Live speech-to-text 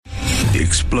The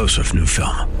explosive new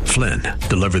film, Flynn,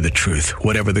 Deliver the Truth,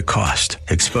 Whatever the Cost,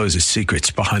 exposes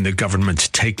secrets behind the government's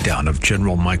takedown of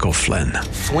General Michael Flynn.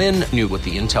 Flynn knew what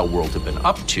the intel world had been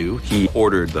up to. He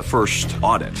ordered the first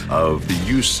audit of the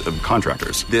use of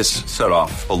contractors. This set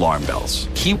off alarm bells.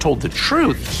 He told the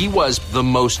truth. He was the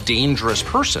most dangerous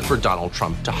person for Donald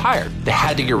Trump to hire. They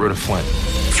had to get rid of Flynn.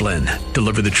 Flynn,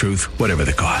 Deliver the Truth, Whatever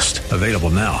the Cost. Available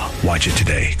now. Watch it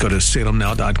today. Go to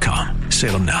salemnow.com.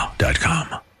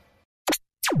 salemnow.com.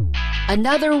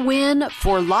 Another win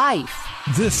for life.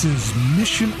 This is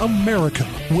Mission America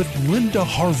with Linda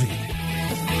Harvey.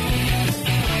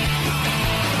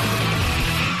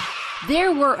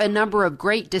 There were a number of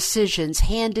great decisions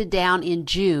handed down in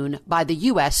June by the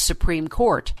U.S. Supreme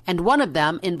Court, and one of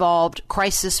them involved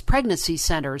crisis pregnancy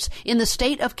centers. In the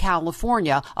state of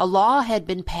California, a law had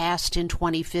been passed in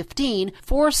 2015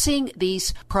 forcing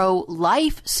these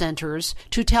pro-life centers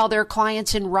to tell their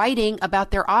clients in writing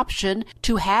about their option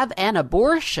to have an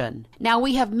abortion. Now,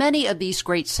 we have many of these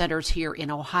great centers here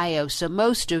in Ohio, so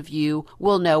most of you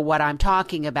will know what I'm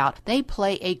talking about. They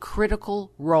play a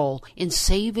critical role in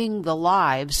saving the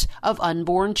lives of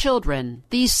unborn children.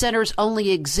 These centers only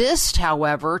exist,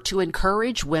 however, to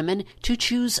encourage women to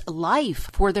choose life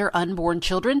for their unborn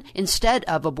children instead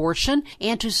of abortion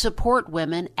and to support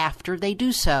women after they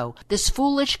do so. This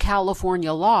foolish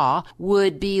California law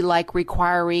would be like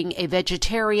requiring a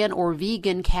vegetarian or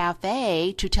vegan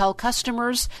cafe to tell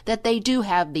customers that they do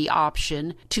have the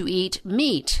option to eat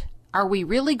meat. Are we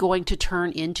really going to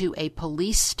turn into a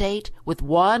police state with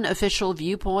one official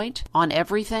viewpoint on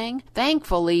everything?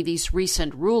 Thankfully, these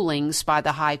recent rulings by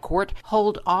the High Court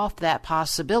hold off that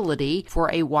possibility for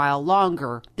a while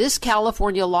longer. This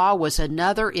California law was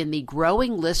another in the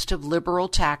growing list of liberal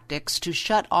tactics to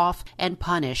shut off and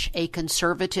punish a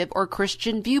conservative or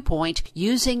Christian viewpoint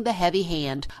using the heavy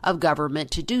hand of government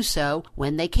to do so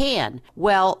when they can.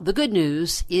 Well, the good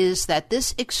news is that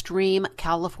this extreme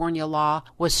California law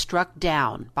was struck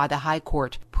down by the High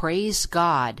Court. Praise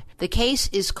God. The case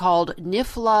is called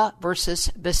NIFLA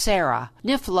versus Becerra.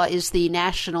 NIFLA is the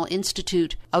National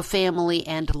Institute of Family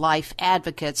and Life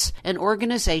Advocates, an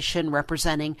organization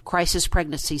representing crisis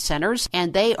pregnancy centers,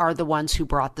 and they are the ones who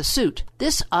brought the suit.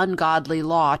 This ungodly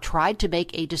law tried to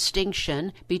make a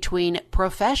distinction between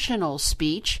professional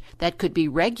speech that could be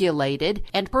regulated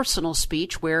and personal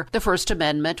speech where the First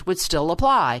Amendment would still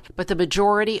apply. But the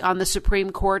majority on the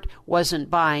Supreme Court wasn't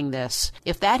buying this.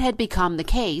 If that had become the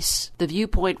case, the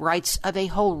viewpoint rights of a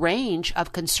whole range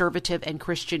of conservative and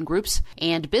Christian groups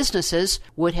and businesses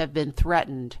would have been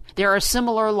threatened. There are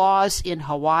similar laws in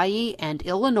Hawaii and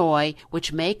Illinois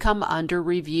which may come under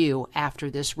review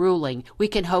after this ruling. We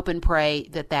can hope and pray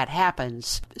that that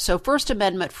happens. So First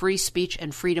Amendment free speech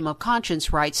and freedom of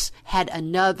conscience rights had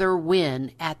another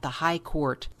win at the High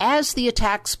Court. As the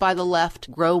attacks by the left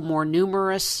grow more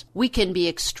numerous, we can be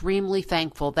extremely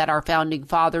thankful that our founding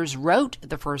fathers wrote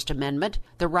the First Amendment.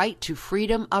 The right to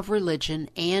freedom of religion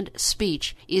and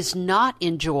speech is not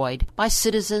enjoyed by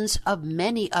citizens of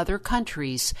many other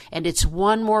countries, and it's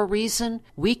one more reason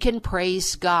we can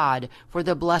praise God for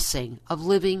the blessing of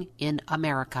living in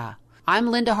America.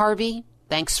 I'm Linda Harvey.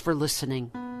 Thanks for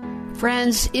listening.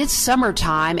 Friends, it's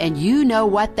summertime, and you know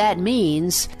what that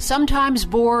means. Sometimes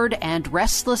bored and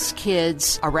restless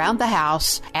kids around the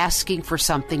house asking for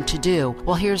something to do.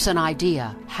 Well, here's an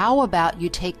idea. How about you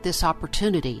take this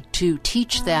opportunity to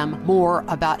teach them more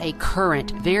about a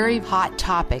current, very hot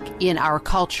topic in our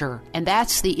culture, and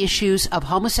that's the issues of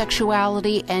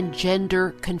homosexuality and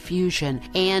gender confusion.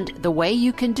 And the way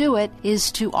you can do it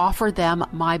is to offer them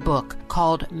my book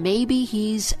called Maybe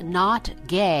He's Not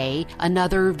Gay,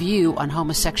 Another View on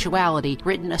Homosexuality,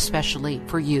 written especially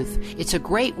for youth. It's a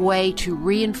great way to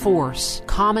reinforce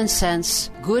common sense,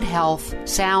 good health,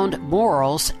 sound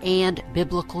morals, and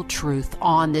biblical truth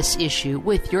on this issue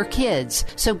with your kids.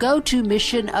 So go to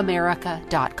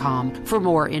missionamerica.com for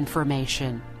more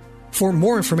information. For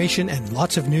more information and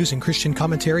lots of news and Christian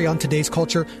commentary on today's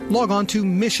culture, log on to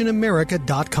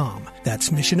missionamerica.com. That's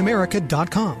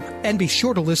missionamerica.com. And be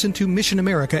sure to listen to Mission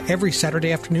America every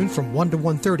Saturday afternoon from 1 to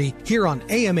 1:30 here on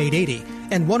AM 880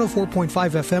 and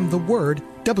 104.5 FM The Word,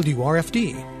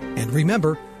 WRFD. And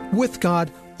remember, with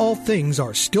God, all things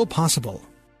are still possible.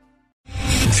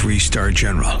 3-star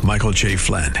General Michael J.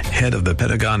 Flynn, head of the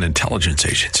Pentagon Intelligence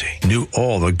Agency, knew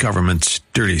all the government's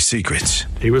dirty secrets.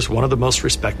 He was one of the most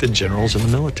respected generals in the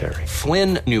military.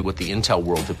 Flynn knew what the intel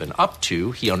world had been up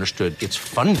to. He understood its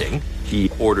funding. He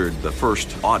ordered the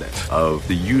first audit of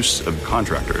the use of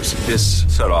contractors. This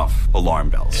set off alarm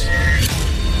bells.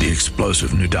 The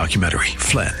explosive new documentary,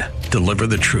 Flynn, deliver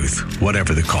the truth,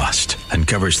 whatever the cost,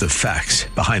 uncovers the facts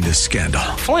behind this scandal.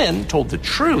 Flynn told the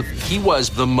truth. He was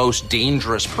the most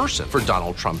dangerous person for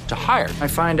Donald Trump to hire. I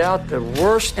find out the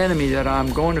worst enemy that I'm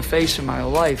going to face in my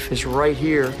life is right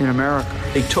here in America.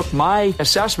 They took my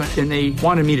assessment and they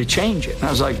wanted me to change it. And I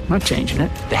was like, I'm not changing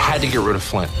it. They had to get rid of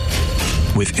Flynn.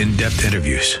 With in-depth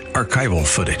interviews, archival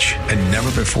footage, and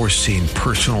never-before-seen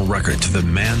personal records of the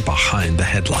man behind the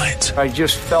headlines. I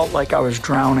just felt like I was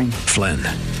drowning. Flynn,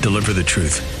 deliver the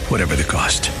truth, whatever the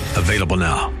cost. Available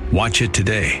now. Watch it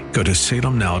today. Go to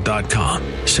salemnow.com.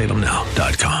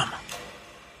 salemnow.com.